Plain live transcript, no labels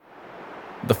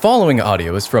The following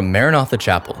audio is from Maranatha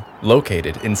Chapel,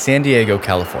 located in San Diego,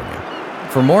 California.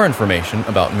 For more information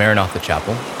about Maranatha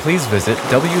Chapel, please visit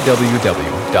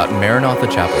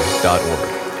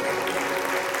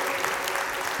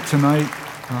www.maranathachapel.org. Tonight,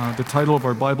 the title of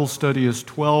our Bible study is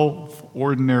 12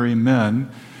 Ordinary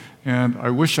Men, and I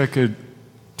wish I could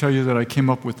tell you that I came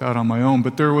up with that on my own,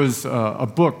 but there was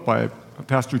a book by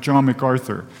Pastor John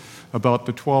MacArthur about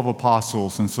the 12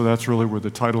 apostles, and so that's really where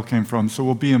the title came from. So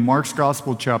we'll be in Mark's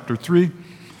Gospel, chapter 3.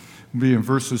 We'll be in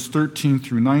verses 13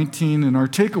 through 19, and our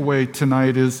takeaway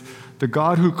tonight is the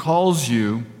God who calls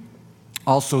you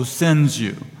also sends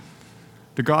you.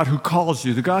 The God who calls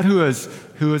you, the God who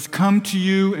has come to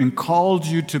you and called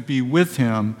you to be with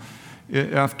Him.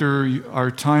 After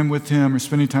our time with Him or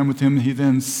spending time with Him, He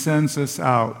then sends us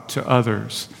out to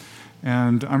others.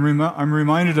 And I'm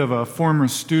reminded of a former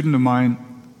student of mine.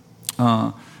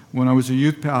 When I was a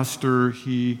youth pastor,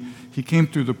 he came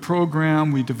through the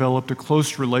program. We developed a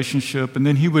close relationship, and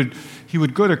then he would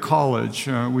go to college.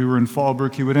 We were in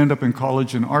Fallbrook. He would end up in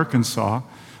college in Arkansas,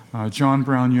 John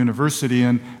Brown University.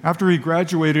 And after he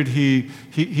graduated,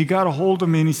 he got a hold of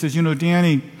me and he says, "You know,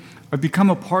 Danny, I've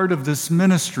become a part of this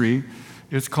ministry.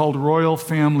 It's called Royal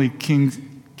Family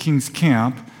King's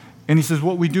Camp." And he says,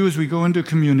 "What we do is we go into a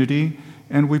community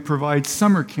and we provide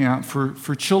summer camp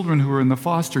for children who are in the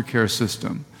foster care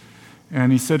system."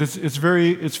 And he said it's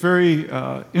very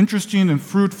interesting and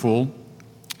fruitful.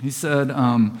 He said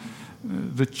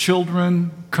the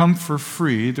children come for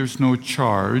free. There's no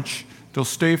charge. They'll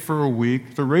stay for a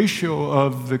week. The ratio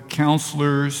of the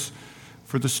counselors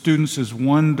for the students is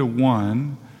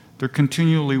 1-to-1. They're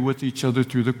continually with each other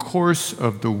through the course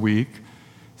of the week.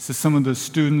 He says some of the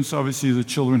students, obviously the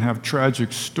children, have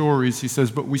tragic stories. He says,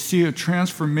 but we see a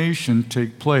transformation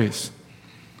take place.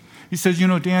 He says, "You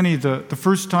know, Danny, the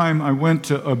first time I went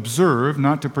to observe,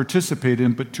 not to participate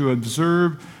in, but to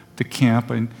observe the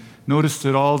camp, I noticed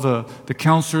that all the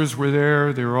counselors were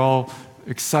there. They were all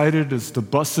excited as the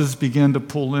buses began to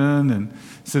pull in. And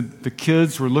said the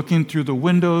kids were looking through the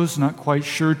windows, not quite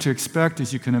sure to expect,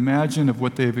 as you can imagine, of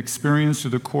what they've experienced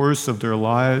through the course of their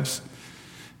lives."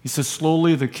 He says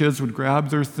slowly the kids would grab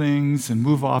their things and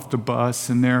move off the bus,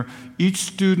 and there each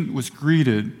student was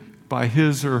greeted by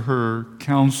his or her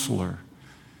counselor.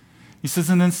 He says,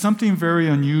 and then something very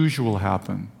unusual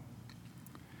happened.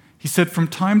 He said from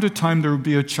time to time there would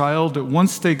be a child that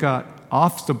once they got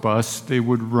off the bus, they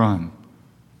would run.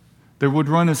 They would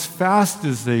run as fast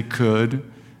as they could.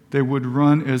 They would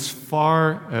run as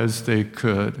far as they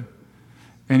could.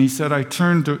 And he said, I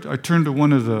turned to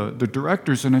one of the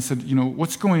directors and I said, "You know,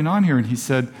 what's going on here?" And he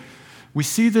said, "We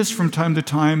see this from time to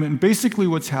time, and basically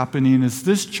what's happening is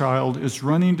this child is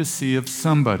running to see if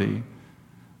somebody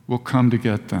will come to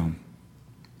get them."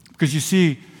 Because you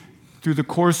see, through the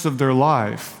course of their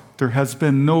life, there has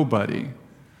been nobody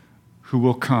who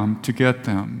will come to get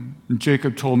them. And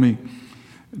Jacob told me,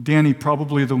 "Danny,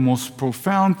 probably the most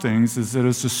profound things is that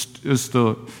as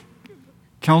the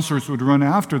counselors would run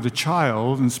after the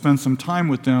child and spend some time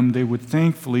with them, they would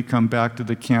thankfully come back to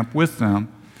the camp with them."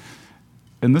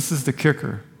 And this is the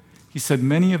kicker. He said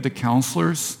many of the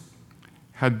counselors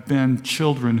had been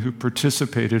children who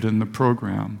participated in the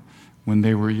program when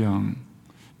they were young.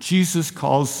 Jesus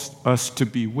calls us to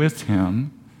be with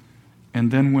Him, and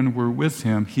then when we're with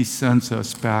Him, He sends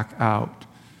us back out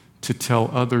to tell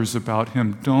others about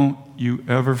Him. Don't you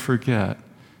ever forget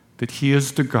that He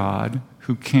is the God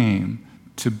who came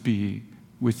to be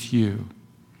with you.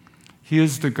 He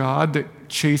is the God that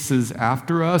chases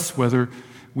after us, whether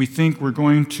we think we're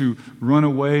going to run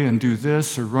away and do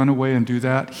this or run away and do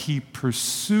that. He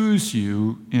pursues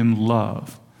you in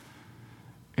love.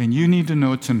 And you need to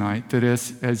know tonight that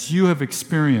as you have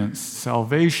experienced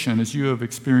salvation, as you have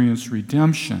experienced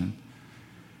redemption,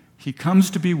 He comes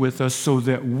to be with us so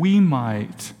that we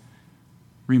might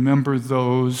remember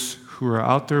those who are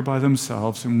out there by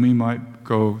themselves, and we might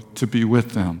go to be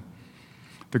with them.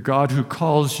 The God who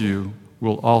calls you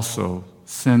will also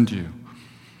send you.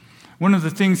 One of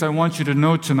the things I want you to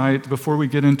know tonight before we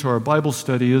get into our Bible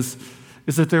study is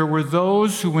that there were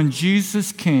those who, when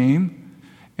Jesus came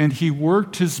and He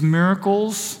worked His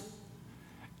miracles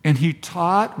and He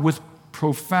taught with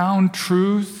profound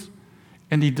truth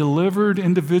and He delivered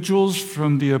individuals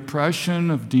from the oppression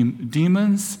of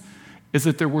demons, is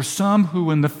that there were some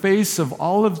who, in the face of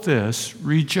all of this,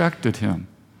 rejected Him.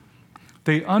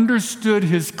 They understood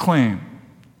His claim.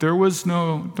 There was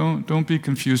no, don't be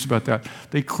confused about that.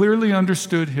 They clearly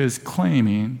understood His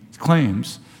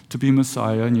claims to be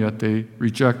Messiah, and yet they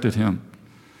rejected Him.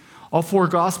 All four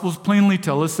Gospels plainly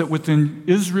tell us that within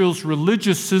Israel's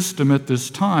religious system at this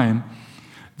time,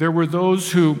 there were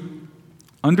those who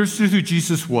understood who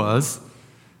Jesus was,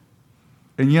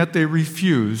 and yet they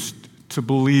refused to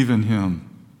believe in him.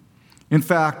 In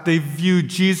fact, they viewed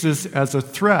Jesus as a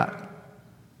threat.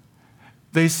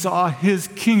 They saw his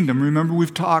kingdom. Remember,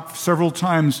 we've talked several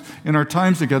times in our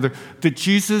times together that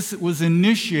Jesus was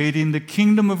initiating the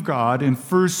kingdom of God in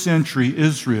first century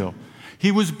Israel.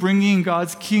 He was bringing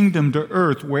God's kingdom to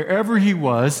earth wherever he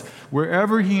was,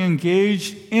 wherever he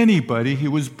engaged anybody, he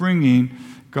was bringing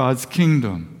God's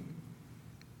kingdom.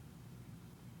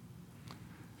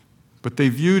 But they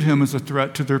viewed him as a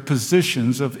threat to their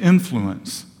positions of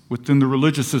influence within the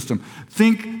religious system.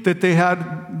 Think that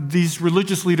these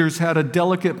religious leaders had a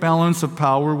delicate balance of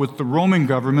power with the Roman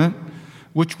government,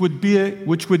 which would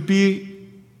be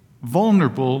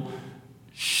vulnerable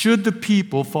should the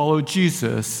people follow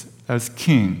Jesus as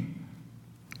king.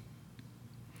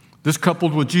 This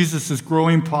coupled with Jesus'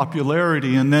 growing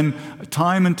popularity, and then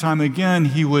time and time again,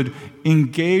 he would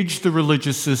engage the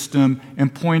religious system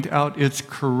and point out its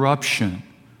corruption.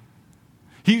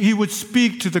 He would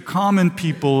speak to the common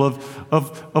people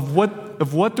of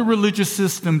what the religious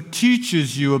system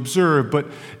teaches you, observe, but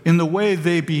in the way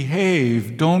they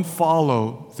behave, don't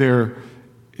follow their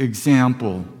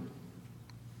example.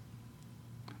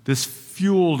 This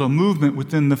fueled a movement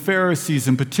within the Pharisees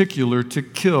in particular to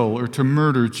kill or to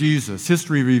murder Jesus.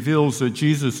 History reveals that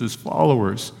Jesus'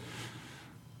 followers,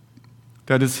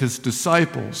 that is his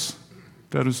disciples,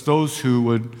 that is those who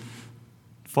would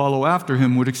follow after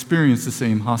him, would experience the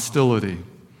same hostility.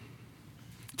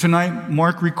 Tonight,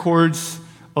 Mark records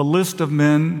a list of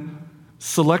men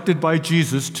selected by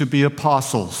Jesus to be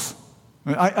apostles.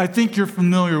 I think you're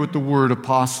familiar with the word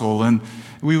apostle, and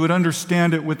we would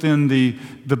understand it within the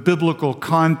biblical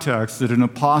context that an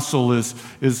apostle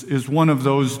is one of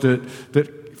those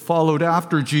that followed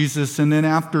after Jesus, and then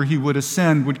after he would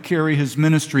ascend, would carry his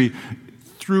ministry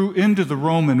through into the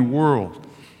Roman world.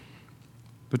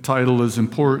 The title is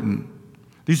important.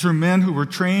 These are men who were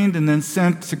trained and then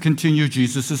sent to continue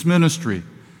Jesus' ministry.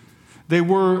 They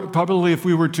were, probably if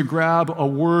we were to grab a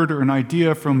word or an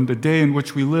idea from the day in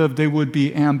which we live, they would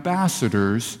be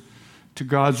ambassadors to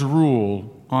God's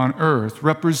rule on earth,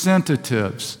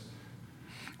 representatives.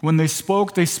 When they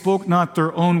spoke not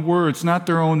their own words, not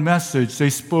their own message. They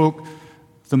spoke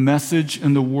the message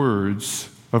and the words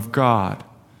of God.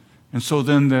 And so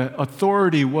then the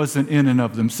authority wasn't in and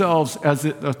of themselves, as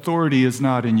authority is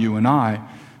not in you and I.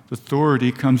 The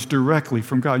authority comes directly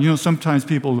from God. Sometimes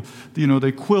people,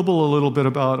 they quibble a little bit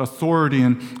about authority.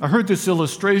 And I heard this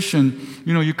illustration,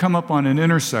 you come up on an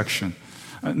intersection,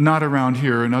 not around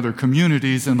here, in other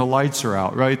communities, and the lights are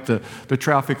out, right? The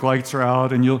traffic lights are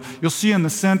out, and you'll see in the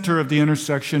center of the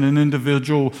intersection an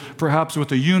individual, perhaps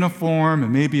with a uniform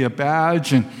and maybe a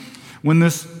badge. And when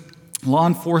this law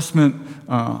enforcement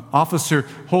officer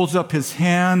holds up his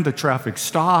hand, the traffic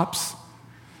stops.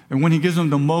 And when he gives them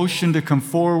the motion to come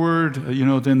forward,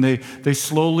 then they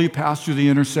slowly pass through the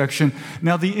intersection.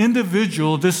 Now, the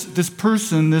individual, this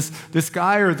person, this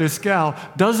guy or this gal,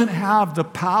 doesn't have the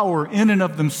power in and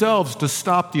of themselves to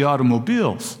stop the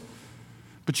automobiles.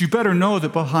 But you better know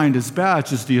that behind his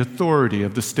badge is the authority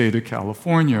of the state of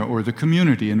California or the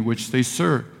community in which they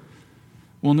serve.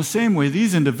 Well, in the same way,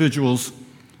 these individuals,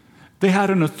 they had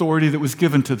an authority that was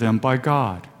given to them by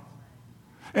God.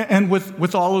 And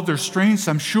with all of their strengths,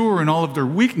 I'm sure, and all of their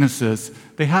weaknesses,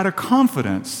 they had a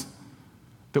confidence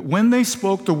that when they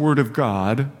spoke the word of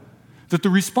God, that the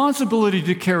responsibility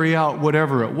to carry out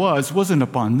whatever it wasn't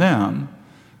upon them,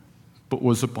 but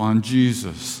was upon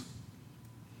Jesus.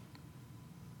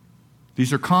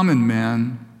 These are common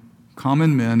men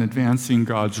advancing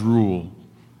God's rule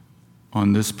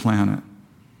on this planet.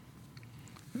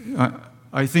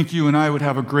 I think you and I would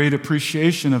have a great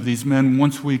appreciation of these men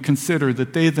once we consider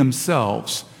that they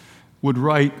themselves would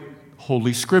write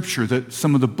Holy Scripture, that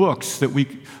some of the books that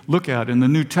we look at in the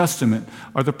New Testament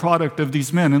are the product of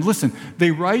these men. And listen,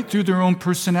 they write through their own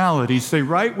personalities. They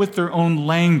write with their own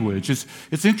language.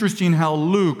 It's interesting how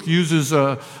Luke uses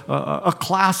a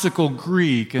classical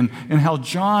Greek and how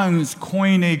John's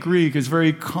Koine Greek is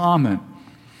very common.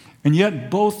 And yet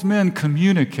both men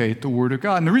communicate the Word of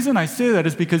God. And the reason I say that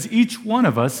is because each one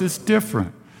of us is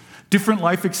different. Different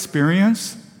life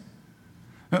experience.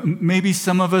 Maybe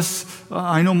some of us,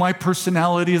 I know my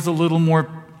personality is a little more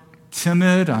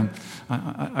timid.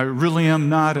 I really am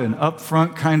not an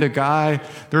upfront kind of guy.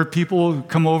 There are people who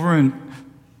come over and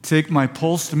take my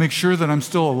pulse to make sure that I'm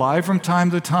still alive from time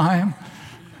to time.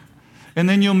 And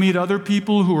then you'll meet other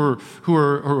people who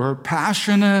are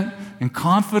passionate and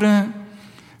confident.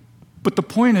 But the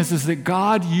point is that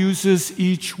God uses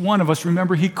each one of us.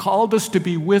 Remember, He called us to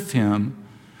be with Him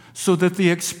so that the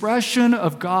expression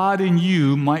of God in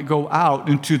you might go out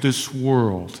into this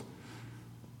world.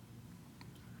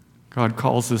 God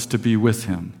calls us to be with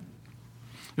him.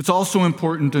 It's also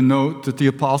important to note that the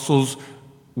apostles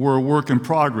were a work in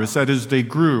progress. That is, they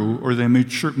grew or they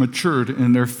matured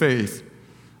in their faith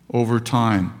over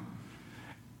time.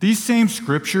 These same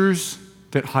scriptures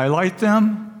that highlight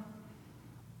them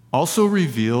also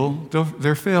reveal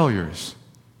their failures.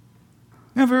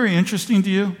 Isn't that very interesting to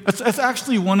you? That's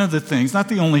actually one of the things, not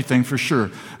the only thing for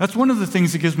sure. That's one of the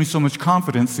things that gives me so much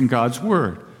confidence in God's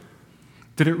Word,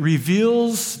 that it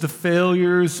reveals the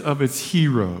failures of its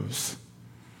heroes.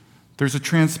 There's a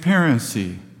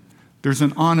transparency. There's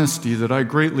an honesty that I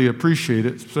greatly appreciate,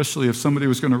 especially if somebody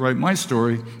was going to write my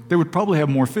story. They would probably have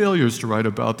more failures to write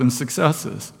about than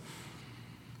successes.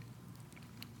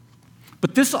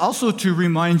 But this also, too,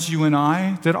 reminds you and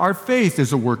I that our faith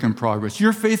is a work in progress.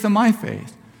 Your faith and my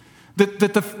faith.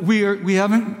 We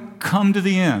haven't come to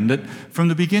the end. That from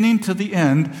the beginning to the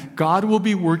end, God will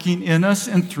be working in us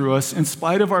and through us in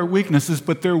spite of our weaknesses,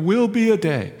 but there will be a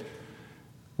day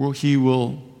where He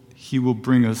will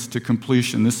bring us to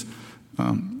completion. This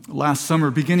last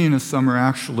summer, beginning of summer,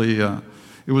 actually,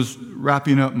 it was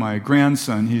wrapping up my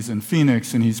grandson. He's in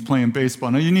Phoenix, and he's playing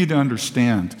baseball. Now, you need to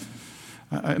understand.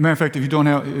 As a matter of fact, if you don't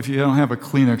have a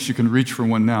Kleenex, you can reach for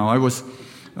one now. I was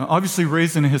obviously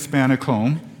raised in a Hispanic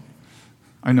home.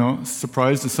 I know,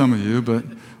 surprise to some of you, but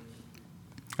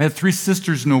I had 3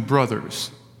 sisters, no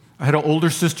brothers. I had an older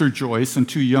sister, Joyce, and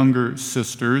 2 younger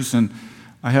sisters, and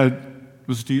I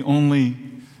was the only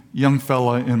young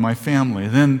fella in my family.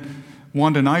 Then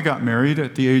Wanda and I got married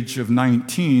at the age of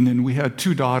 19, and we had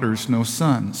 2 daughters, no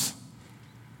sons.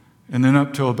 And then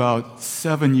up till about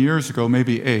 7 years ago,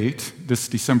 maybe 8, this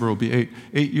December will be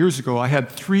 8 years ago, I had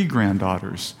 3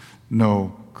 granddaughters,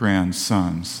 no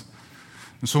grandsons.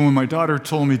 And so when my daughter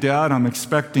told me, Dad, I'm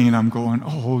expecting, I'm going,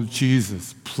 oh,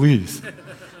 Jesus, please.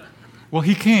 Well,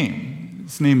 he came.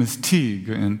 His name is Teague,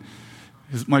 and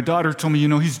my daughter told me,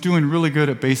 he's doing really good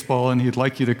at baseball, and he'd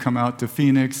like you to come out to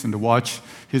Phoenix and to watch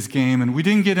his game. And we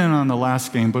didn't get in on the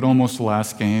last game, but almost the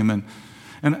last game. And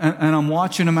I'm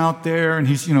watching him out there, and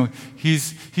he's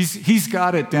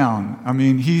got it down. I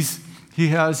mean, he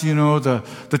has,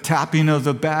 the tapping of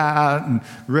the bat and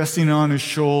resting on his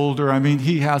shoulder. I mean,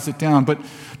 he has it down. But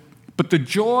the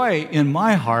joy in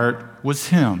my heart was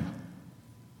him.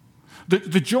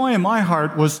 The joy in my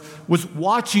heart was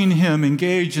watching him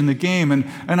engage in the game.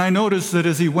 And I noticed that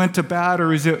as he went to bat,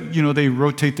 or they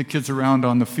rotate the kids around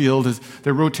on the field, as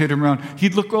they rotate him around,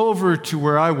 he'd look over to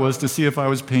where I was to see if I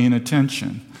was paying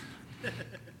attention.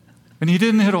 And he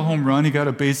didn't hit a home run. He got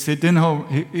a base hit.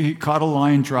 He caught a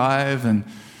line drive. And,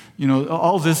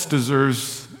 all this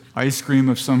deserves ice cream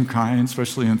of some kind,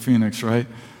 especially in Phoenix, right?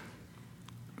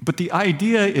 But the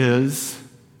idea is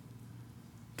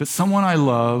that someone I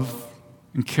love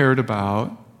and cared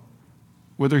about,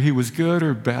 whether he was good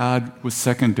or bad was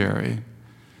secondary.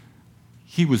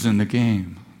 He was in the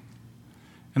game.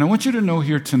 And I want you to know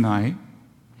here tonight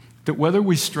that whether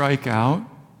we strike out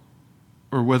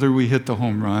or whether we hit the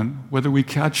home run, whether we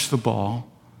catch the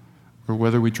ball or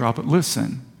whether we drop it,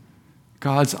 listen,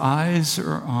 God's eyes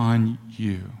are on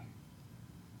you.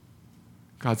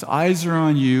 God's eyes are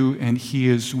on you, and He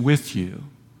is with you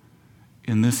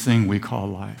in this thing we call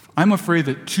life. I'm afraid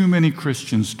that too many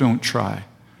Christians don't try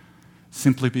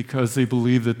simply because they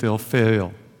believe that they'll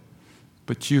fail.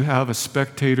 But you have a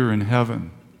spectator in heaven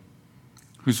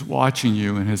who's watching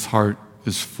you, and his heart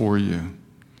is for you.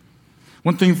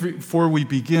 One thing before we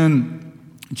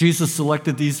begin, Jesus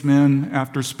selected these men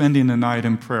after spending the night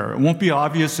in prayer. It won't be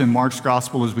obvious in Mark's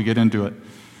gospel as we get into it,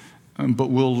 but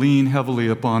we'll lean heavily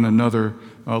upon another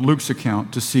Luke's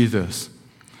account to see this.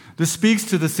 This speaks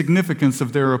to the significance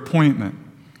of their appointment.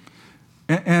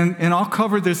 And I'll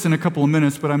cover this in a couple of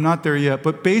minutes, but I'm not there yet.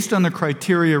 But based on the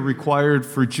criteria required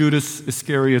for Judas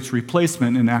Iscariot's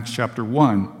replacement in Acts chapter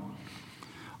 1,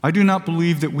 I do not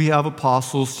believe that we have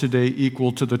apostles today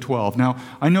equal to the 12. Now,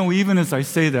 I know even as I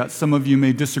say that, some of you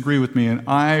may disagree with me, and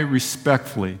I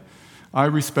respectfully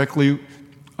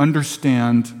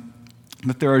understand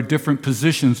that there are different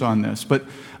positions on this. But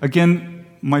again,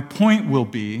 my point will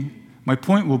be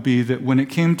that when it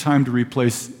came time to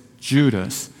replace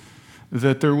Judas,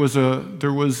 that there was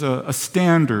a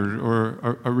standard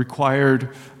or a required,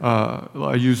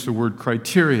 I use the word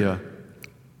criteria.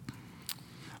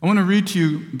 I want to read to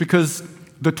you, because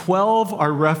the 12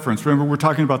 are referenced. Remember, we're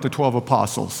talking about the 12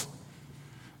 apostles.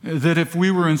 That if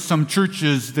we were in some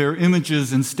churches, their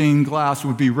images in stained glass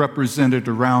would be represented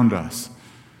around us.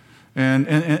 And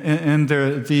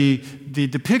the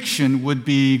depiction would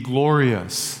be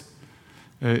glorious.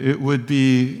 It would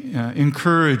be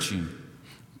encouraging.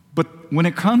 But when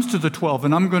it comes to the 12,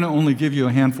 and I'm going to only give you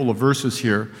a handful of verses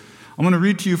here, I'm going to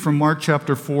read to you from Mark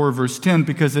chapter 4, verse 10,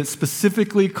 because it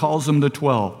specifically calls them the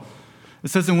 12. It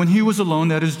says, "And when he was alone,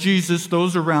 that is Jesus,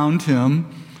 those around him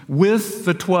with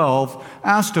the 12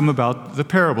 asked him about the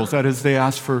parables." That is, they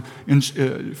asked for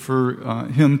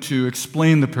him to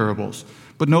explain the parables.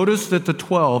 But notice that the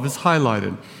 12 is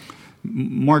highlighted.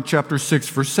 Mark chapter 6,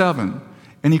 verse 7.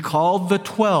 "And he called the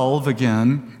 12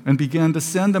 again and began to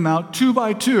send them out 2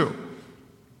 by 2.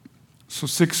 So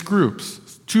 6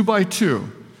 groups, 2 by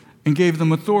 2, and gave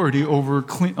them authority over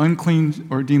unclean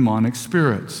or demonic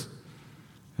spirits.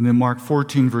 And then Mark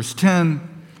 14, verse 10,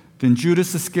 "Then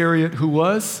Judas Iscariot, who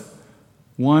was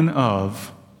one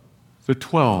of the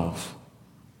 12,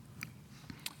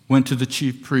 went to the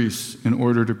chief priests in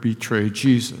order to betray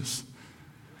Jesus."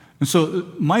 And so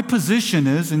my position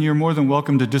is, and you're more than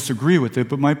welcome to disagree with it,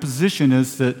 but my position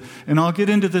is that, and I'll get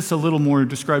into this a little more,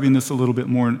 describing this a little bit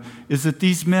more, is that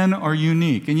these men are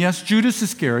unique. And yes, Judas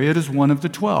Iscariot is one of the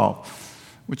 12,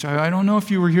 which I don't know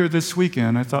if you were here this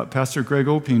weekend. I thought Pastor Greg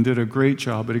Opine did a great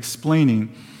job at explaining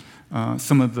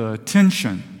some of the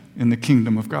tension in the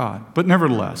kingdom of God. But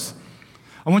nevertheless,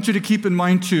 I want you to keep in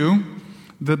mind, too,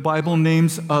 the Bible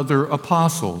names other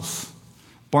apostles.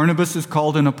 Barnabas is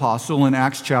called an apostle in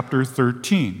Acts chapter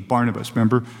 13. Barnabas,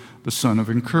 remember, the son of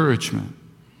encouragement.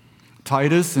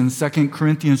 Titus in 2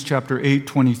 Corinthians chapter 8,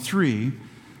 23,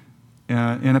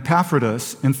 and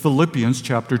Epaphroditus in Philippians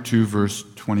chapter 2, verse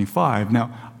 25.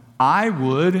 Now, I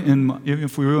would,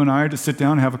 if we and I are to sit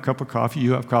down and have a cup of coffee,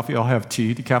 you have coffee, I'll have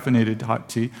tea, decaffeinated hot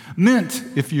tea. Mint,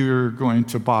 if you're going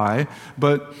to buy.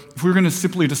 But if we're going to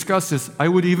simply discuss this, I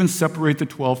would even separate the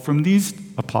 12 from these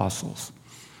apostles.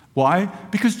 Why?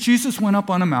 Because Jesus went up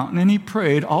on a mountain and he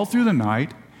prayed all through the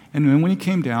night, and then when he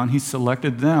came down, he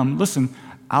selected them, listen,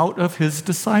 out of his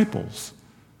disciples.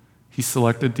 He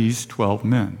selected these 12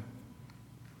 men.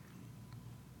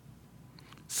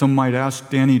 Some might ask,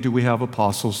 Danny, do we have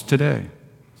apostles today?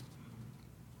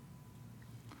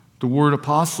 The word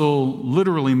apostle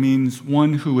literally means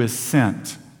one who is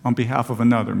sent on behalf of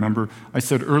another. Remember, I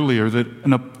said earlier that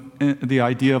the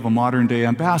idea of a modern-day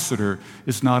ambassador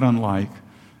is not unlike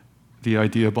the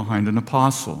idea behind an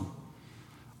apostle.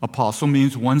 Apostle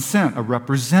means one sent, a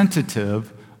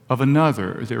representative of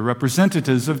another. They're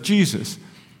representatives of Jesus.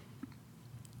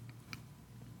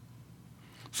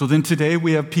 So then today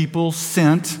we have people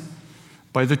sent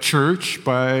by the church,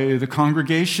 by the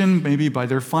congregation, maybe by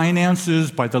their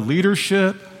finances, by the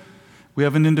leadership. We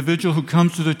have an individual who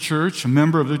comes to the church, a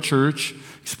member of the church,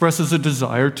 expresses a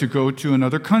desire to go to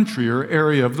another country or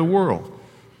area of the world.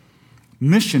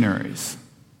 Missionaries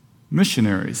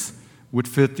would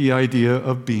fit the idea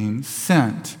of being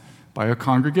sent by a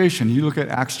congregation. You look at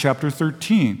Acts chapter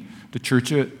 13, the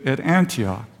church at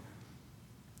Antioch.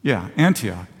 Yeah,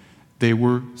 Antioch.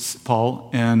 Paul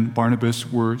and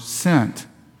Barnabas were sent.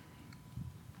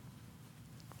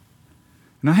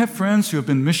 And I have friends who have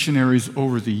been missionaries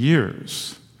over the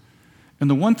years. And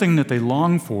the one thing that they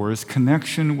long for is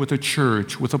connection with a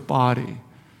church, with a body.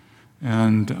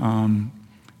 And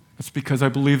it's because I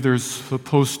believe there's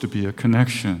supposed to be a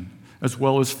connection, as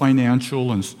well as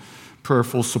financial and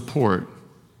prayerful support.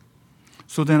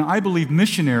 So then I believe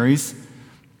missionaries,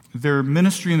 their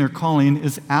ministry and their calling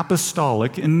is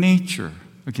apostolic in nature,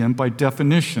 again, by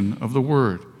definition of the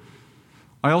word.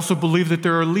 I also believe that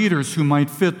there are leaders who might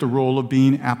fit the role of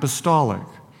being apostolic.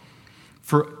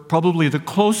 For probably the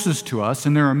closest to us,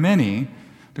 and there are many,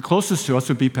 the closest to us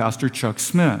would be Pastor Chuck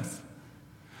Smith,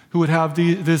 who would have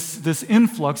this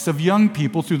influx of young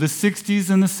people through the 60s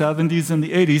and the 70s and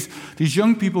the 80s, these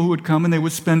young people who would come and they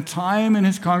would spend time in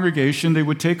his congregation, they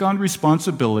would take on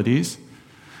responsibilities,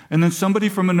 and then somebody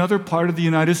from another part of the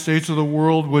United States or the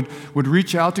world would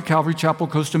reach out to Calvary Chapel,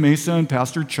 Costa Mesa, and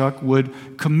Pastor Chuck would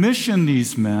commission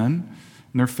these men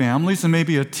and their families and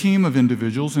maybe a team of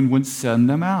individuals and would send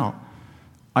them out.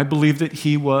 I believe that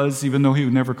he was, even though he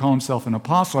would never call himself an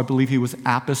apostle, I believe he was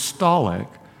apostolic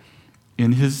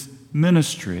in his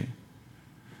ministry.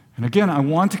 And again, I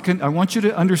want you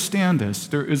to understand this.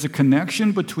 There is a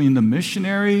connection between the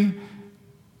missionary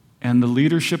and the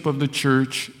leadership of the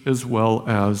church as well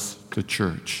as the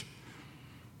church.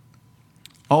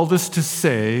 All this to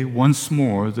say, once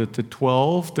more, that the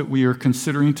 12 that we are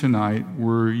considering tonight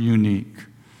were unique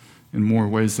in more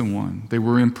ways than one. They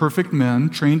were imperfect men,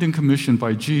 trained and commissioned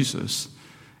by Jesus,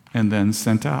 and then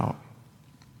sent out.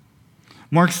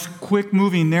 Mark's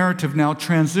quick-moving narrative now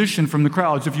transitioned from the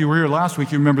crowds. If you were here last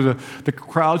week, you remember the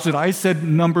crowds that I said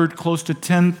numbered close to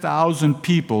 10,000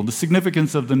 people. The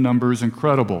significance of the number is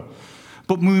incredible.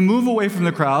 But we move away from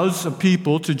the crowds of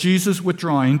people to Jesus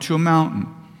withdrawing to a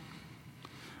mountain.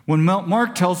 When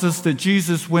Mark tells us that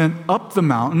Jesus went up the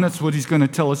mountain, that's what he's going to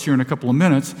tell us here in a couple of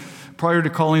minutes, prior to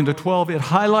calling the 12, it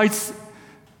highlights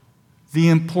the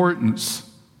importance.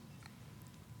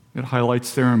 It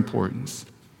highlights their importance.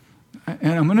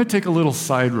 And I'm going to take a little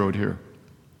side road here.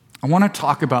 I want to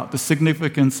talk about the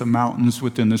significance of mountains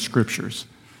within the Scriptures.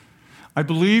 I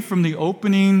believe from the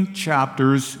opening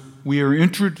chapters, we are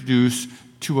introduced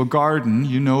to a garden.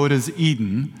 You know it as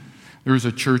Eden. There was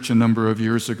a church a number of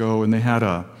years ago, and they had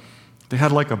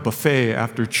like a buffet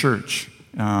after church.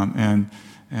 And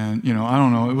you know, I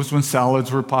don't know, it was when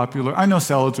salads were popular. I know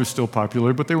salads are still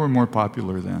popular, but they were more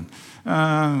popular then,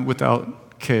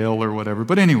 without kale or whatever.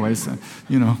 But anyways,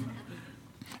 you know.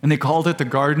 And they called it the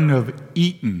Garden of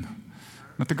Eden,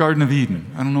 not the Garden of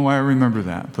Eden. I don't know why I remember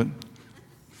that.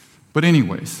 But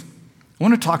anyways, I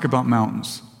want to talk about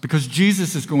mountains because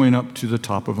Jesus is going up to the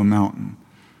top of a mountain.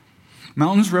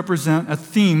 Mountains represent a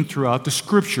theme throughout the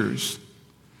Scriptures.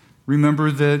 Remember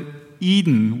that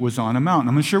Eden was on a mountain.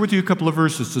 I'm going to share with you a couple of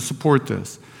verses to support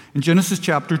this. In Genesis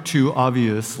chapter 2,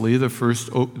 obviously,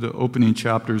 the opening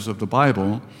chapters of the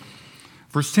Bible,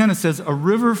 verse 10, it says, "A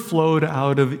river flowed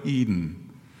out of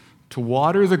Eden to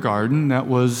water the garden." That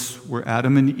was where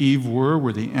Adam and Eve were,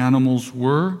 where the animals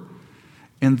were.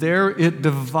 And there it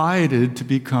divided to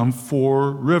become 4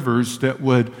 rivers that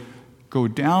would go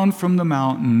down from the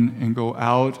mountain and go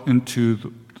out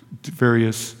into the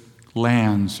various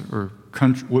lands or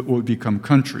what would become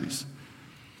countries.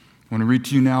 I want to read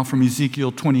to you now from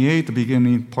Ezekiel 28, the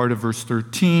beginning part of verse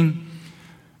 13.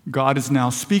 God is now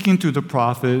speaking through the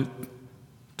prophet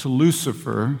to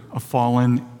Lucifer, a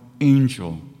fallen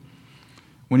angel.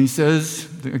 When he says,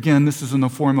 again, this is in the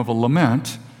form of a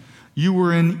lament, "You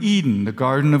were in Eden, the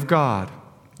garden of God."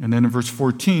 And then in verse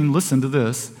 14, listen to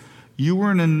this. "You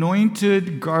were an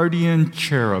anointed guardian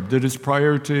cherub," that is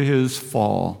prior to his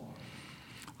fall.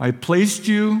 "I placed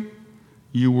you.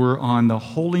 You were on the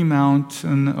holy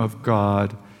mountain of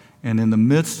God, and in the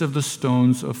midst of the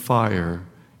stones of fire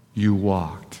you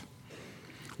walked."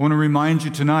 I want to remind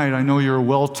you tonight, I know you're a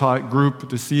well-taught group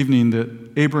this evening, that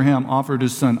Abraham offered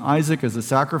his son Isaac as a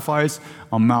sacrifice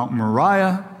on Mount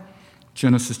Moriah.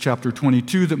 Genesis chapter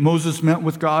 22, that Moses met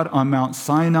with God on Mount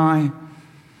Sinai.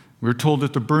 We're told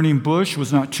that the burning bush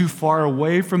was not too far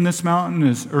away from this mountain,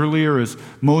 as earlier as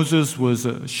Moses was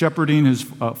shepherding his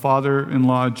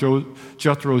father-in-law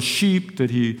Jethro's sheep,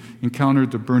 that he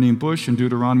encountered the burning bush in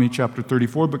Deuteronomy chapter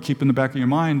 34. But keep in the back of your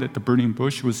mind that the burning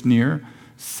bush was near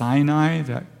Sinai,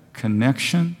 that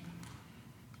connection.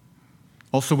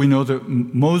 Also, we know that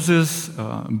Moses,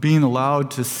 being allowed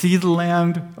to see the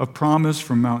land of promise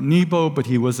from Mount Nebo, but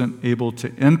he wasn't able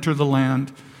to enter the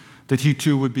land, that he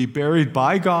too would be buried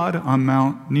by God on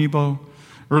Mount Nebo.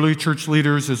 Early church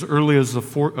leaders, as early as the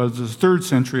 3rd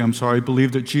century,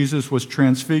 believed that Jesus was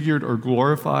transfigured or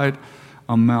glorified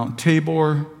on Mount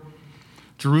Tabor.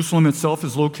 Jerusalem itself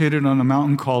is located on a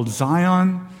mountain called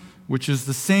Zion, which is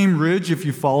the same ridge, if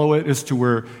you follow it, as to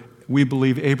where we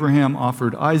believe Abraham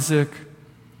offered Isaac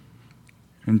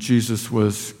and Jesus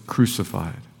was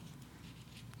crucified.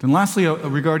 Then lastly,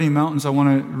 regarding mountains, I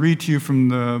want to read to you from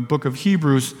the book of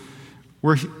Hebrews,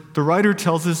 where the writer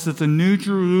tells us that the new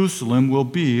Jerusalem will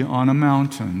be on a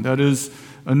mountain. That is,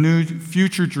 a new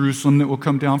future Jerusalem that will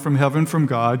come down from heaven from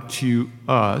God to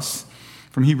us.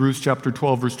 From Hebrews chapter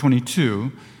 12, verse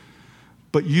 22.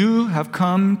 "But you have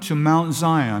come to Mount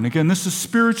Zion." Again, this is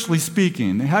spiritually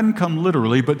speaking. They hadn't come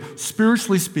literally, but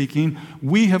spiritually speaking,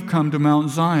 we have come to Mount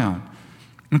Zion,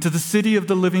 and to the city of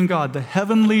the living God, the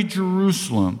heavenly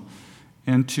Jerusalem,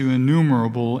 and to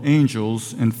innumerable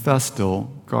angels in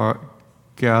festal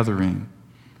gathering.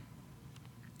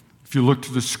 If you look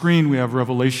to the screen, we have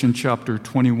Revelation chapter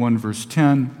 21, verse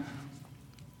 10,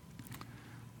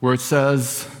 where it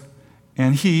says,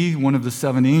 "And he," one of the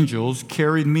 7 angels,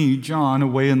 "carried me, John,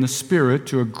 away in the Spirit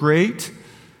to a great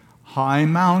high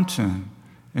mountain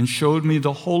and showed me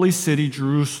the holy city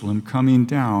Jerusalem coming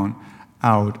down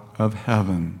out of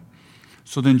heaven."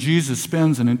 So then Jesus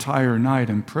spends an entire night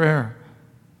in prayer.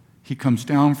 He comes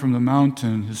down from the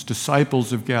mountain. His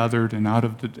disciples have gathered, and out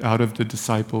of the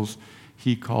disciples,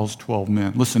 he calls 12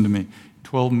 men. Listen to me.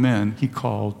 12 men he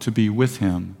called to be with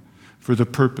him for the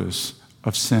purpose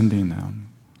of sending them.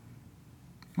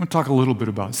 I want to talk a little bit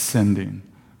about sending.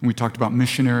 We talked about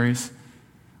missionaries.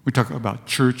 We talked about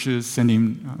churches,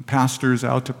 sending pastors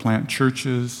out to plant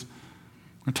churches.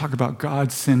 I want to talk about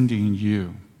God sending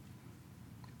you.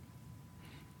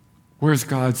 Where's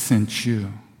God sent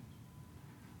you?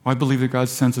 Well, I believe that God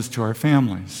sends us to our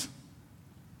families.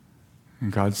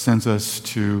 And God sends us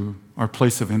to our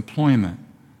place of employment.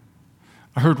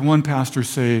 I heard one pastor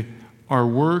say, our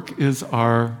work is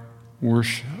our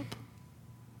worship.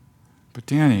 But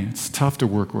Danny, it's tough to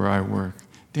work where I work.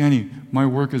 Danny, my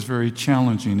work is very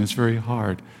challenging. It's very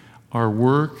hard. Our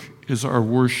work is our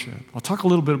worship. I'll talk a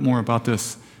little bit more about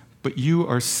this, but you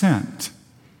are sent.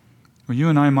 Well, you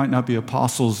and I might not be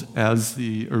apostles as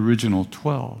the original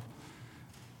 12,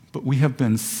 but we have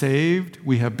been saved,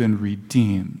 we have been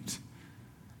redeemed,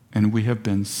 and we have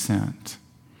been sent.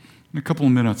 In a couple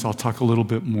of minutes, I'll talk a little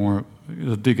bit more,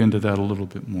 I'll dig into that a little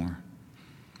bit more.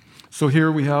 So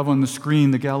here we have on the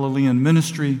screen the Galilean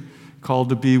ministry called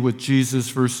to be with Jesus,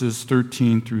 verses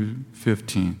 13 through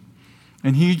 15.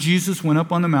 And he, Jesus, went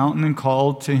up on the mountain and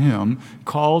called to him,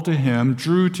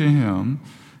 drew to him,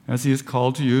 as he has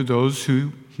called to you, those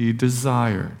who he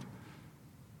desired.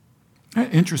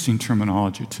 Interesting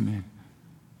terminology to me.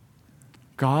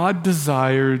 God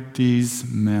desired these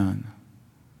men.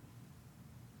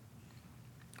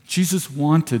 Jesus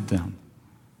wanted them.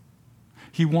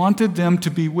 He wanted them to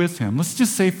be with him. Let's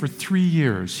just say for 3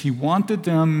 years. He wanted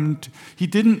them he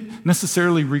didn't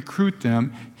necessarily recruit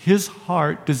them. His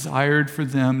heart desired for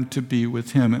them to be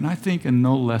with him. And I think in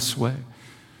no less way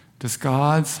does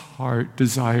God's heart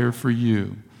desire for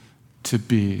you to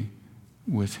be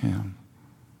with him.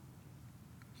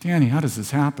 Danny, how does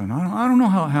this happen? I don't know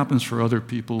how it happens for other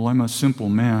people. I'm a simple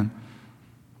man.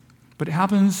 But it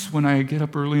happens when I get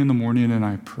up early in the morning and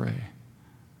I pray.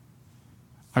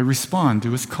 I respond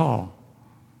to his call.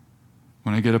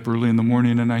 When I get up early in the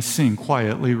morning and I sing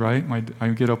quietly, right? I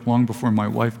get up long before my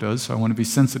wife does, so I want to be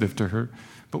sensitive to her.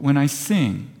 But when I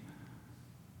sing,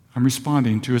 I'm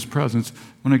responding to his presence.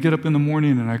 When I get up in the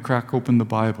morning and I crack open the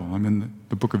Bible, I'm in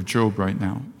the book of Job right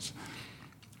now.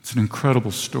 It's an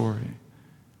incredible story.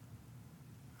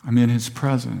 I'm in his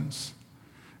presence.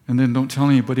 And then don't tell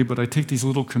anybody, but I take these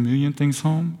little communion things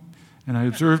home and I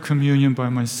observe communion by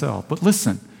myself. But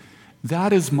listen,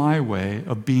 that is my way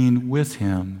of being with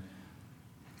him.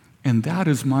 And that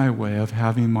is my way of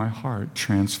having my heart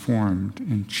transformed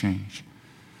and changed.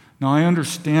 Now, I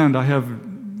understand I have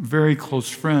very close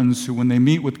friends who, when they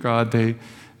meet with God,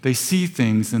 they see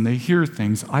things and they hear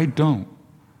things. I don't.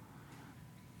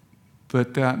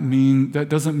 But that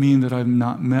doesn't mean that I've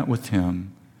not met with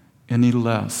him any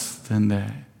less than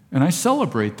they. And I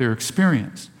celebrate their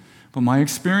experience. But my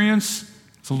experience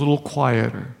is a little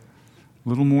quieter. A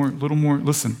little more,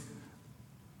 listen,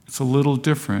 it's a little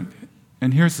different.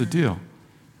 And here's the deal.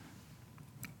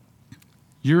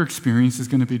 Your experience is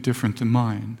going to be different than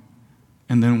mine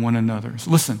and then one another's.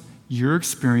 Listen, your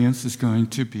experience is going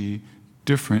to be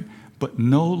different, but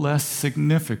no less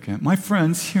significant. My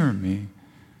friends, hear me.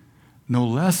 No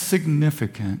less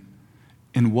significant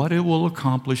in what it will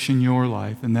accomplish in your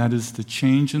life, and that is the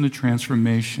change and the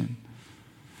transformation.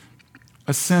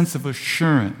 A sense of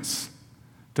assurance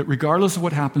that regardless of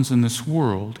what happens in this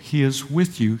world, he is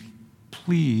with you.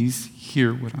 Please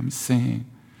hear what I'm saying.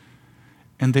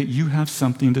 And that you have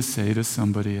something to say to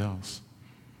somebody else.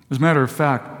 As a matter of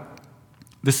fact,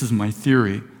 this is my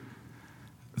theory,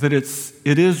 that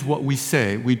it is what we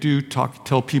say. We do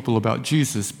tell people about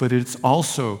Jesus, but it's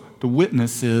also, the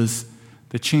witness is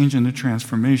the change and the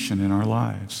transformation in our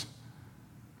lives.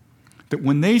 That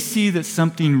when they see that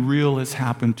something real has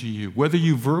happened to you, whether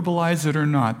you verbalize it or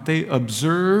not, they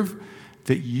observe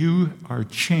that you are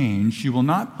changed. You will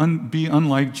not be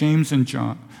unlike James and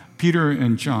John, Peter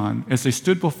and John, as they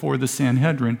stood before the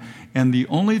Sanhedrin, and the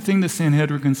only thing the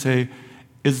Sanhedrin can say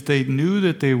is they knew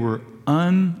that they were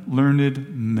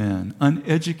unlearned men,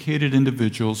 uneducated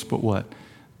individuals, but what?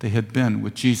 They had been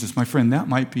with Jesus. My friend, that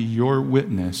might be your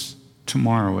witness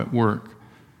tomorrow at work.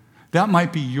 That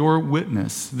might be your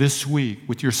witness this week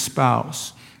with your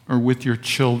spouse or with your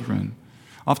children.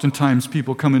 Oftentimes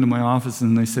people come into my office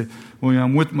and they say, well, yeah,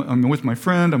 I'm with my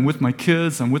friend, I'm with my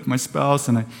kids, I'm with my spouse,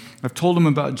 and I've told them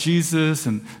about Jesus,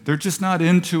 and they're just not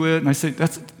into it. And I say,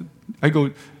 I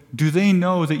go, do they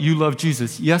know that you love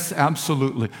Jesus? Yes,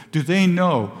 absolutely. Do they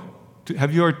know?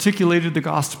 Have you articulated the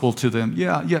gospel to them?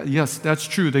 Yes, that's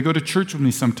true. They go to church with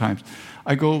me sometimes.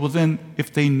 I go, well then,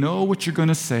 if they know what you're going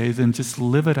to say, then just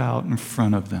live it out in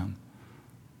front of them.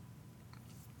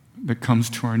 That comes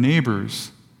to our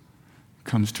neighbors,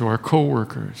 comes to our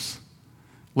coworkers.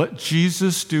 Let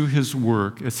Jesus do his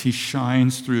work as he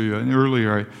shines through you. And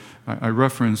earlier I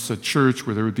referenced a church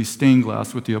where there would be stained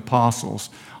glass with the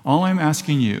apostles. All I'm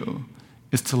asking you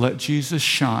is to let Jesus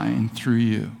shine through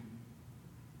you.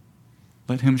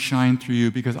 Let him shine through you,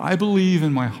 because I believe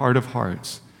in my heart of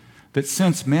hearts that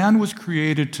since man was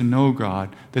created to know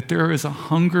God, that there is a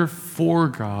hunger for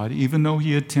God, even though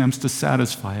he attempts to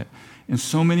satisfy it in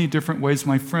so many different ways.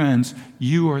 My friends,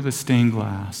 you are the stained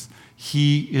glass.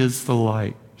 He is the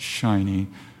light.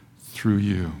 shining through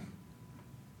you.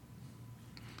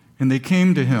 And they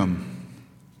came to him.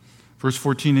 Verse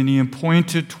 14, and he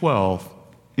appointed 12,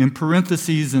 in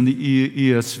parentheses in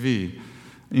the ESV,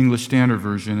 English Standard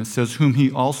Version, it says, whom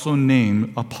he also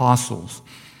named apostles,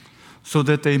 so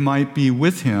that they might be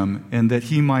with him and that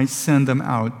he might send them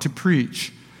out to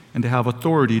preach and to have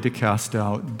authority to cast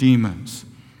out demons.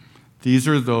 These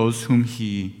are those whom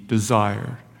he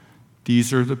desired.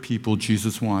 These are the people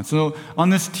Jesus wants. So on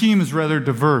this team is rather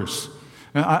diverse.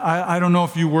 And I don't know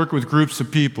if you work with groups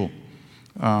of people.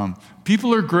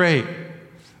 People are great.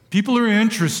 People are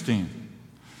interesting.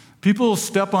 People will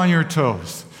step on your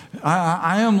toes.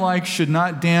 I am like, should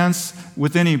not dance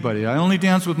with anybody. I only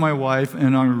dance with my wife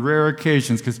and on rare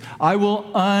occasions because I will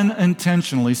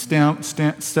unintentionally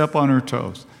step on her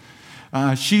toes.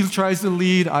 She tries to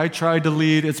lead. I tried to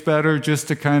lead. It's better just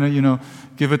to kind of,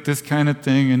 give it this kind of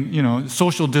thing and,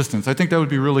 social distance. I think that would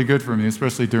be really good for me,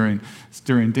 especially during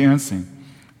dancing.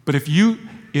 But if you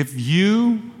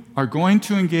are going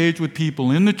to engage with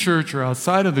people in the church or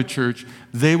outside of the church,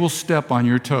 they will step on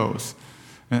your toes.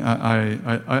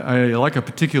 I like a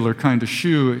particular kind of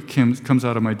shoe. It comes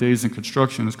out of my days in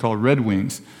construction. It's called Red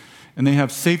Wings. And they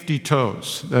have safety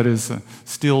toes. That is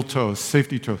steel toes,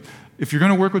 safety toes. If you're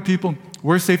going to work with people,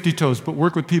 wear safety toes, but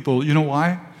work with people. You know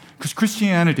why? Because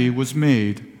Christianity was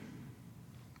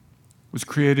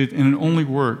created, and it only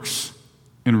works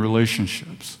in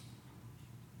relationships.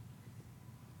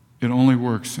 It only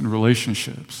works in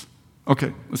relationships.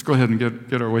 Okay, let's go ahead and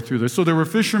get our way through this. So there were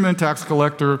fishermen, tax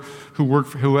collector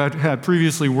who had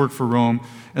previously worked for Rome,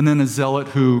 and then a zealot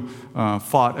who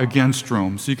fought against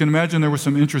Rome. So you can imagine there were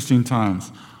some interesting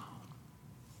times.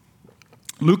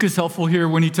 Luke is helpful here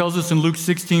when he tells us in Luke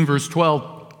 16, verse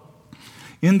 12,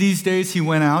 in these days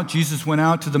Jesus went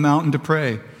out to the mountain to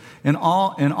pray, and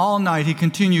all night he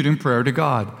continued in prayer to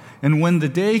God. And when the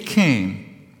day came,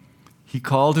 he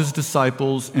called his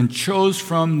disciples and chose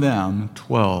from them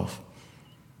 12.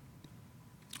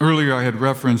 Earlier I had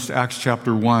referenced Acts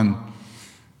chapter 1,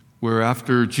 where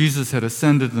after Jesus had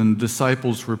ascended and the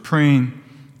disciples were praying,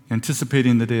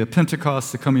 anticipating the day of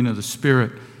Pentecost, the coming of the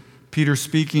Spirit, Peter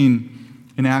speaking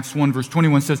in Acts 1 verse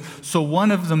 21 says, so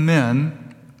one of the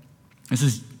men, this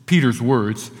is Peter's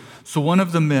words, so one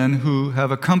of the men who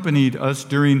have accompanied us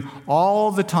during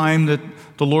all the time that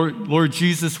the Lord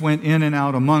Jesus went in and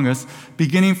out among us,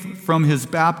 beginning from his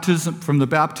baptism, from the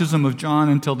baptism of John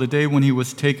until the day when he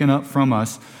was taken up from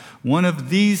us, one of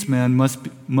these men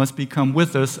must become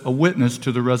with us a witness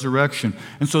to the resurrection.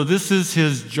 And so this is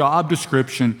his job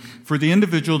description for the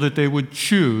individual that they would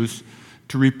choose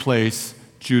to replace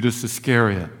Judas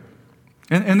Iscariot.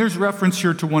 And there's reference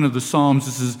here to one of the Psalms.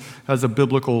 This has a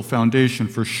biblical foundation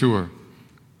for sure.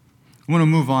 I want to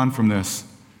move on from this.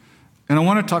 And I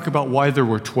want to talk about why there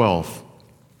were 12.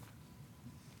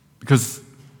 Because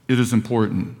it is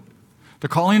important. The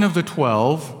calling of the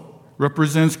 12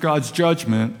 represents God's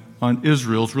judgment on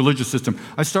Israel's religious system.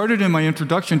 I started in my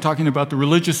introduction talking about the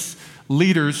religious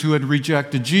leaders who had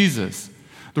rejected Jesus.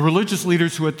 The religious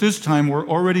leaders who at this time were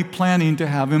already planning to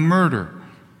have him murdered.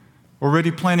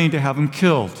 Already planning to have him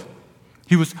killed.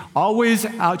 He was always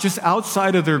just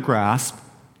outside of their grasp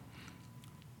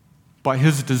by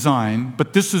his design,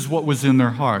 but this is what was in their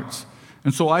hearts.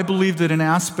 And so I believe that an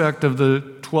aspect of the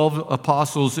 12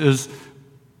 apostles is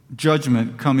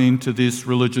judgment coming to this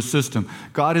religious system.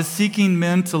 God is seeking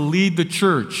men to lead the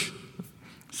church.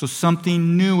 So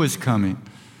something new is coming.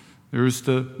 There is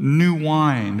the new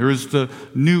wine. There is the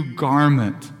new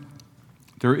garment.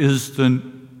 There is the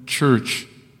church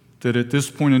that at this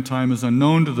point in time is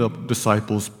unknown to the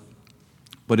disciples,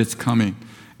 but it's coming.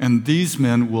 And these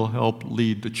men will help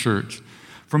lead the church.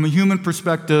 From a human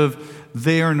perspective,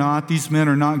 these men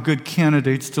are not good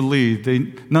candidates to lead.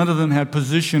 None of them had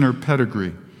position or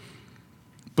pedigree.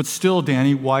 But still,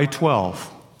 Danny, why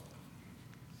 12?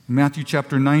 In Matthew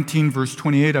chapter 19, verse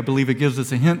 28, I believe it gives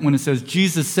us a hint when it says,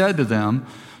 Jesus said to them,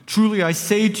 truly I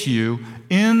say to you,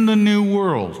 in the new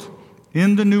world,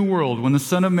 when the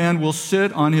Son of Man will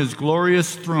sit on his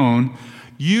glorious throne,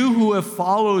 you who have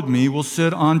followed me will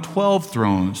sit on 12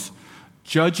 thrones,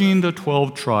 judging the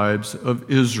 12 tribes of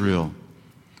Israel.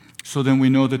 So then we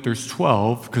know that there's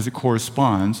 12 because it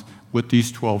corresponds with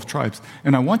these 12 tribes.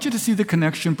 And I want you to see the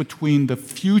connection between the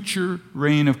future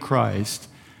reign of Christ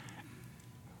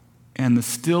and the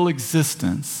still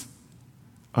existence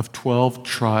of 12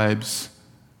 tribes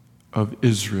of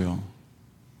Israel.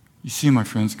 You see, my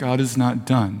friends, God is not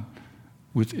done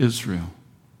with Israel.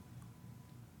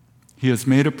 He has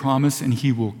made a promise and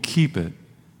he will keep it.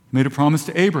 He made a promise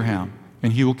to Abraham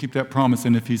and he will keep that promise.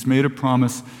 And if he's made a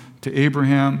promise to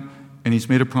Abraham and he's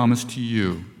made a promise to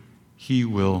you, He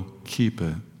will keep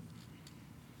it.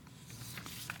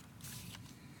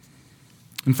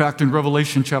 In fact, in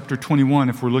Revelation chapter 21,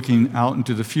 if we're looking out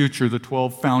into the future, the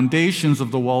 12 foundations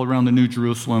of the wall around the New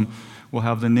Jerusalem will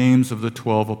have the names of the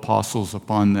 12 apostles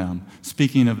upon them,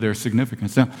 speaking of their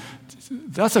significance. Now,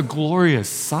 that's a glorious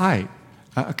sight,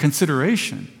 a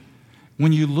consideration.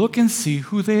 When you look and see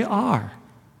who they are,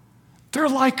 they're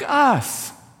like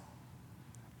us.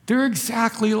 They're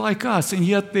exactly like us, and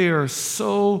yet they are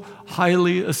so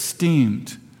highly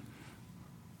esteemed.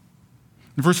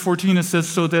 In verse 14 it says,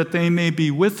 so that they may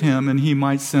be with him and he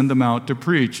might send them out to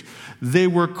preach. They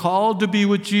were called to be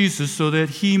with Jesus so that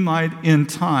he might in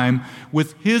time,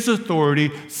 with his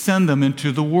authority, send them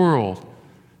into the world.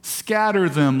 Scatter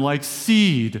them like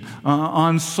seed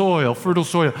on soil, fertile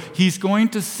soil. He's going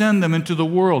to send them into the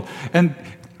world. And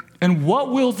what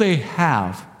will they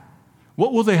have?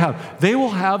 What will they have? They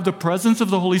will have the presence of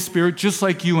the Holy Spirit just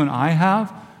like you and I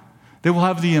have. They will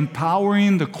have the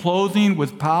empowering, the clothing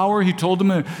with power. He told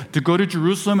them to go to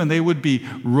Jerusalem and they would be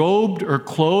robed or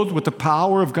clothed with the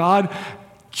power of God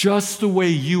just the way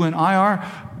you and I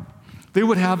are. They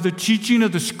would have the teaching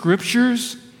of the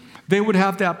Scriptures. They would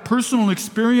have that personal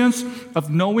experience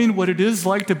of knowing what it is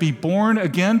like to be born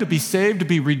again, to be saved, to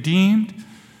be redeemed.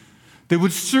 They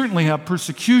would certainly have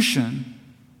persecution.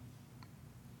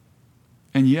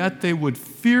 And yet they would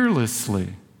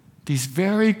fearlessly, these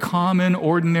very common,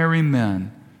 ordinary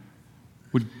men,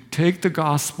 would take the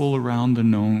gospel around the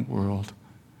known world.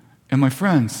 And my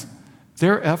friends,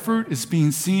 their effort is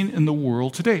being seen in the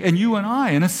world today. And you and I,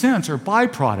 in a sense, are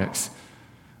byproducts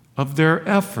of their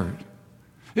effort.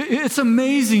 It's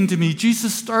amazing to me.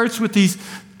 Jesus starts with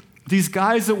these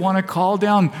guys that want to call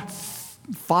down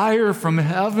fire from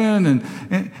heaven,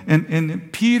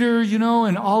 and Peter,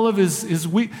 and all of his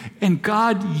weak, and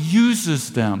God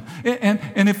uses them.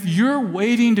 And if you're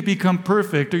waiting to become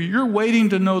perfect, or you're waiting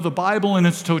to know the Bible in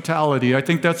its totality, I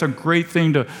think that's a great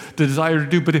thing to desire to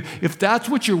do. But if that's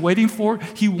what you're waiting for,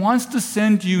 he wants to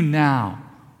send you now.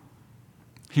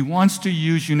 He wants to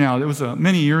use you now. It was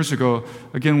many years ago,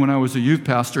 again, when I was a youth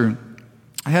pastor,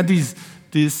 I had these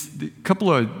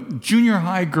couple of junior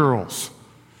high girls.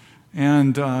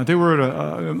 And they were at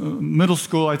a middle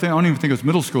school. I don't even think it was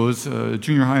middle school. It was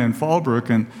junior high in Fallbrook.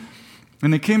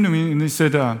 And they came to me and they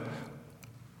said,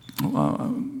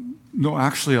 no,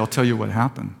 actually, I'll tell you what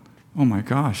happened. Oh my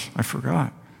gosh, I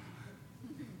forgot.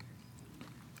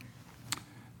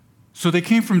 So they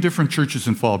came from different churches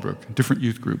in Fallbrook, different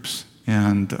youth groups.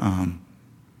 And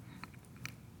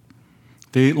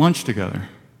they ate lunch together.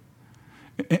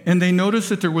 And they noticed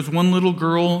that there was one little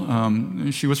girl.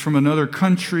 She was from another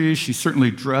country. She certainly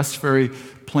dressed very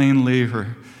plainly.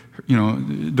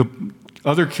 The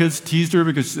other kids teased her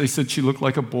because they said she looked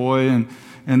like a boy,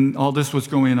 and all this was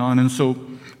going on. And so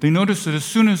they noticed that as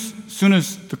soon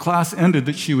as the class ended,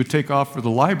 that she would take off for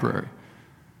the library.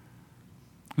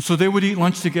 And so they would eat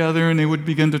lunch together, and they would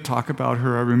begin to talk about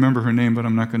her. I remember her name, but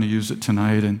I'm not going to use it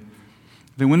tonight. And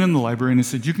they went in the library, and they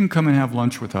said, "You can come and have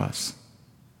lunch with us."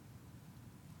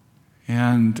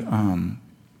 And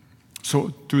so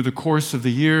through the course of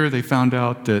the year, they found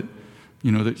out that,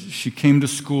 that she came to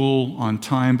school on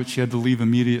time, but she had to leave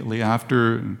immediately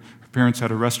after. And her parents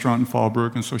had a restaurant in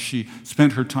Fallbrook, and so she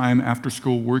spent her time after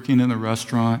school working in the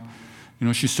restaurant.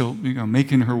 She's still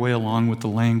making her way along with the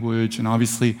language, and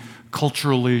obviously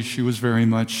culturally she was very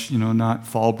much not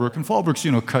Fallbrook. And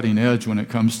Fallbrook's cutting edge when it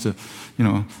comes to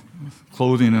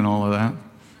clothing and all of that.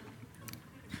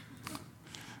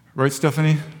 Right,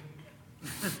 Stephanie?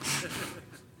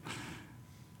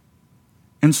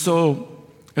 And so,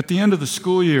 at the end of the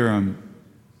school year,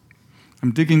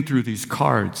 I'm digging through these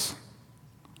cards,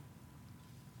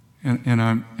 and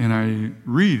I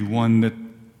read one that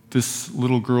this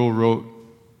little girl wrote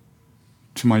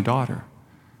to my daughter.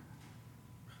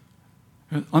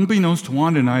 Unbeknownst to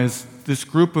Wanda and I, as this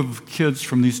group of kids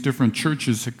from these different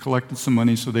churches had collected some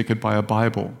money so they could buy a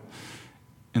Bible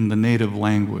in the native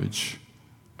language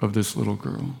of this little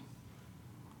girl.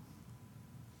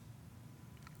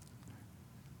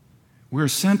 We're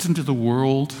sent into the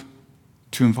world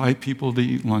to invite people to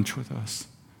eat lunch with us,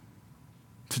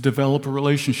 to develop a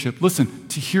relationship. Listen,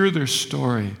 to hear their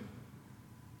story.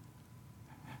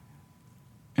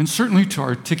 And certainly to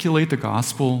articulate the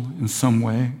gospel in some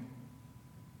way,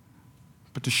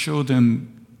 but to show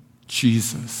them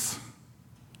Jesus.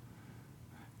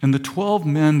 And the 12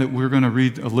 men that we're going to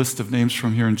read a list of names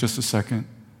from here in just a second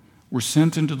were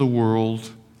sent into the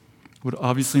world.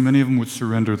 Obviously, many of them would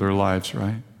surrender their lives,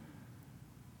 right?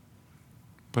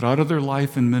 But out of their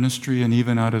life and ministry, and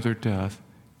even out of their death,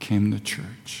 came the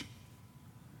church.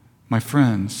 My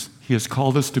friends, he has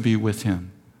called us to be with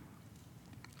him.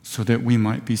 so that we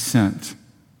might be sent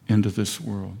into this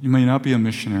world. You may not be a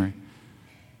missionary.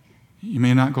 You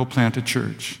may not go plant a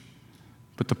church.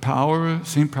 But the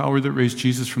same power that raised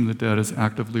Jesus from the dead is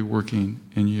actively working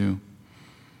in you.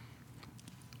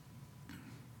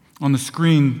 On the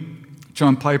screen,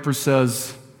 John Piper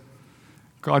says,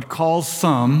 God calls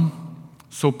some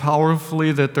so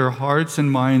powerfully that their hearts and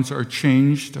minds are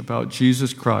changed about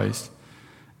Jesus Christ,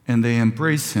 and they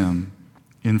embrace him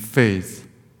in faith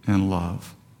and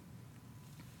love.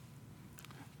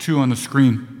 2 on the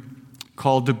screen,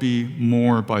 called to be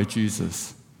more by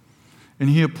Jesus. And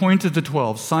he appointed the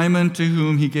 12, Simon, to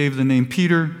whom he gave the name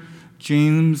Peter,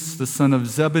 James, the son of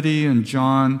Zebedee, and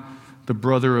John, the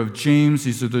brother of James.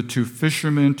 These are the 2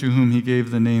 fishermen to whom he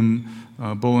gave the name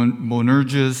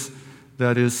Boanerges,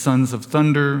 that is, sons of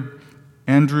thunder,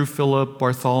 Andrew, Philip,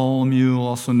 Bartholomew,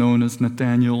 also known as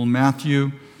Nathanael,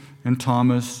 Matthew, and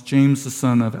Thomas, James, the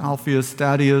son of Alphaeus,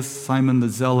 Thaddeus, Simon the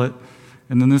Zealot,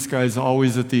 and then this guy's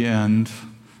always at the end,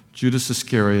 Judas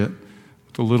Iscariot,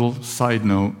 with a little side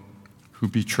note, who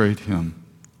betrayed him.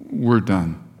 We're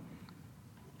done.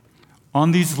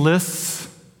 On these lists,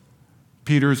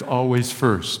 Peter's always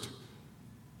first.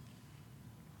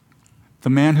 The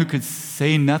man who could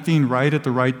say nothing right at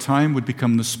the right time would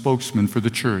become the spokesman for the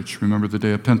church. Remember the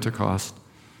day of Pentecost.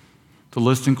 The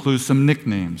list includes some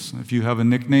nicknames. If you have a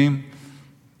nickname,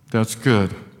 that's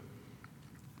good.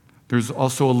 There's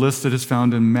also a list that is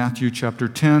found in Matthew chapter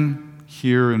 10,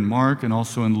 here in Mark, and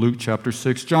also in Luke chapter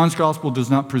 6. John's gospel does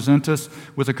not present us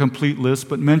with a complete list,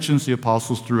 but mentions the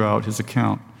apostles throughout his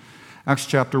account. Acts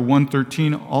chapter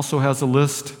 1:13 also has a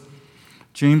list.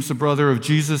 James, the brother of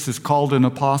Jesus, is called an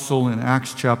apostle in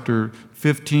Acts chapter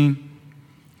 15,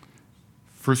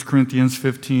 1 Corinthians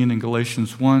 15, and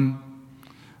Galatians 1.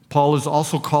 Paul is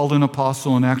also called an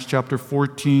apostle in Acts chapter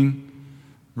 14,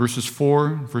 verses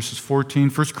 4, verses 14,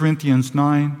 1 Corinthians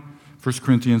 9, 1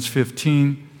 Corinthians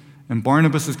 15, and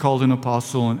Barnabas is called an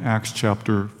apostle in Acts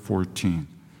chapter 14.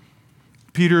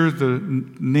 Peter, the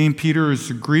name Peter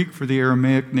is Greek for the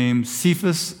Aramaic name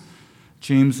Cephas.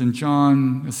 James and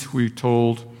John, as we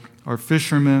told, are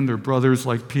fishermen. They're brothers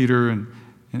like Peter and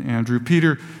Andrew.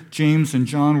 Peter, James, and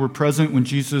John were present when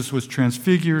Jesus was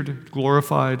transfigured,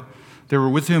 glorified. They were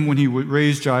with him when he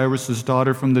raised Jairus'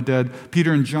 daughter from the dead.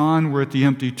 Peter and John were at the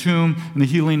empty tomb and the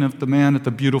healing of the man at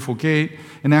the beautiful gate.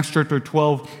 In Acts chapter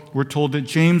 12, we're told that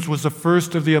James was the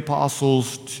first of the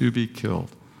apostles to be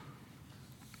killed.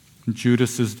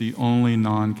 Judas is the only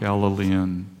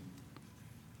non-Galilean,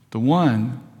 the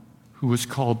one who was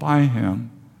called by him,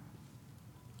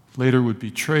 later would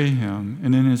betray him.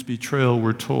 And in his betrayal,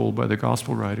 we're told by the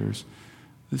gospel writers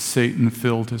that Satan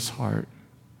filled his heart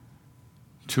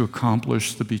to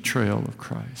accomplish the betrayal of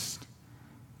Christ.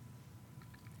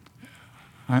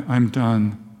 I'm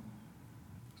done.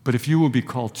 But if you will be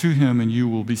called to him and you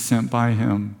will be sent by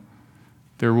him,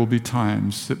 there will be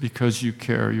times that because you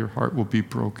care, your heart will be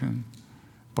broken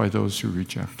by those who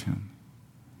reject him.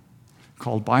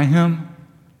 Called by him,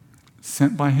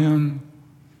 sent by him,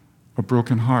 a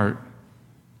broken heart.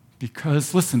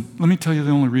 Because, listen, let me tell you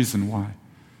the only reason why.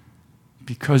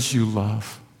 Because you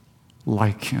love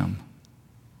like him.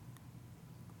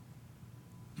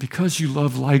 Because you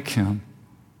love like him,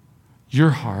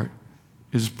 your heart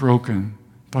is broken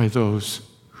by those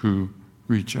who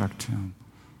reject him.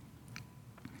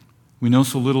 We know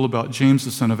so little about James,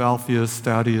 the son of Alphaeus,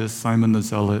 Thaddeus, Simon the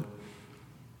Zealot.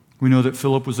 We know that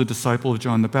Philip was a disciple of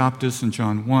John the Baptist in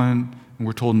John 1, and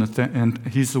we're told and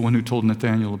he's the one who told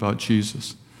Nathanael about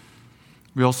Jesus.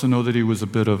 We also know that he was a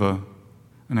bit of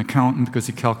an accountant because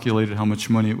he calculated how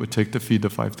much money it would take to feed the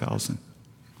 5,000.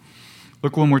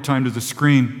 Look one more time to the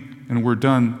screen, and we're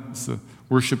done. The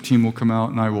worship team will come out,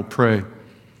 and I will pray.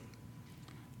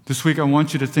 This week, I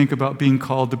want you to think about being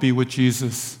called to be with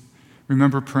Jesus.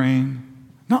 Remember praying.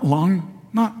 Not long,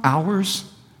 not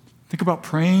hours. Think about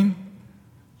praying.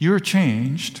 You're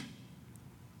changed.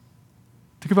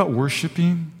 Think about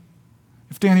worshiping.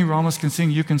 If Danny Ramos can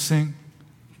sing, you can sing.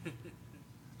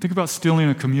 Think about stealing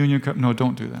a communion cup. No,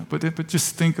 don't do that. But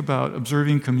just think about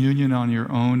observing communion on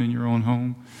your own in your own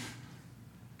home.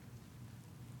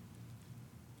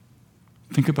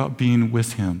 Think about being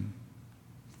with him.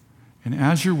 And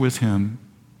as you're with him,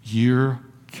 your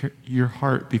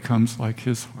heart becomes like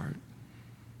his heart.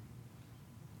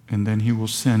 And then he will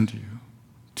send you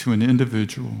to an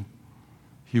individual.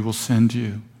 He will send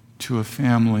you to a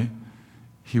family.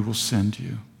 He will send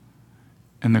you.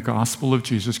 And the gospel of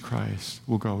Jesus Christ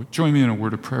will go. Join me in a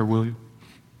word of prayer, will you?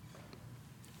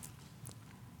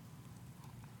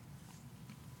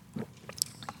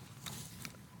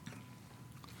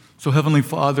 So, Heavenly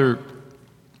Father,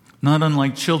 not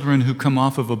unlike children who come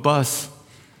off of a bus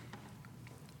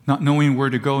not knowing where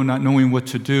to go, not knowing what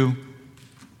to do.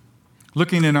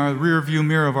 Looking in our rearview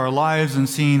mirror of our lives and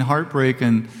seeing heartbreak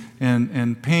and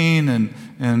pain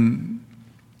and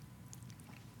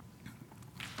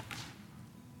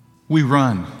we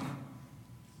run.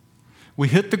 We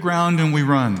hit the ground and we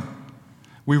run.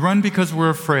 We run because we're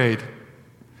afraid.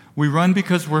 We run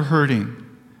because we're hurting.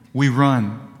 We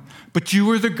run. But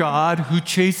you are the God who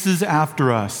chases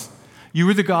after us. You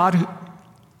are the God who,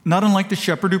 not unlike the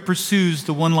shepherd who pursues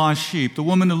the one lost sheep, the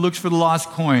woman who looks for the lost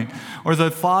coin, or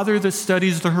the father that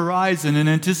studies the horizon in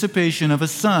anticipation of a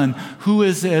son who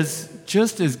is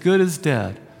just as good as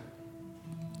dead.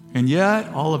 And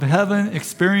yet, all of heaven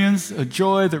experience a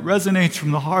joy that resonates from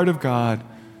the heart of God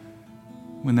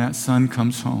when that son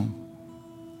comes home.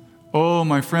 Oh,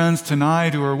 my friends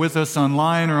tonight who are with us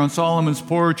online or on Solomon's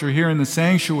porch or here in the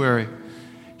sanctuary,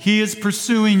 he is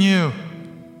pursuing you.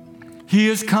 He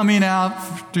is coming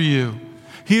after you.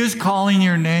 He is calling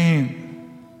your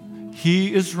name.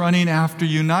 He is running after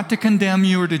you, not to condemn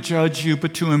you or to judge you,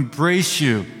 but to embrace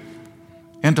you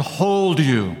and to hold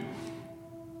you.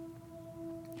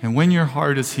 And when your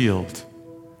heart is healed,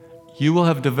 you will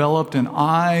have developed an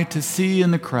eye to see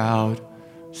in the crowd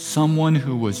someone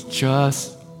who was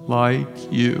just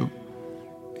like you,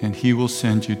 and he will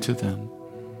send you to them.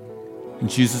 In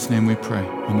Jesus' name we pray.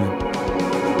 Amen.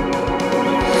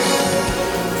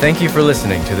 Thank you for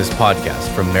listening to this podcast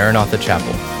from Maranatha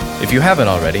Chapel. If you haven't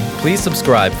already, please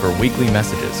subscribe for weekly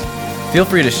messages. Feel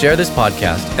free to share this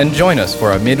podcast and join us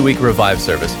for our midweek Revive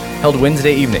service held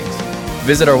Wednesday evenings.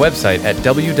 Visit our website at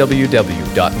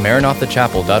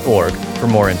www.maranathachapel.org for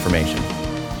more information.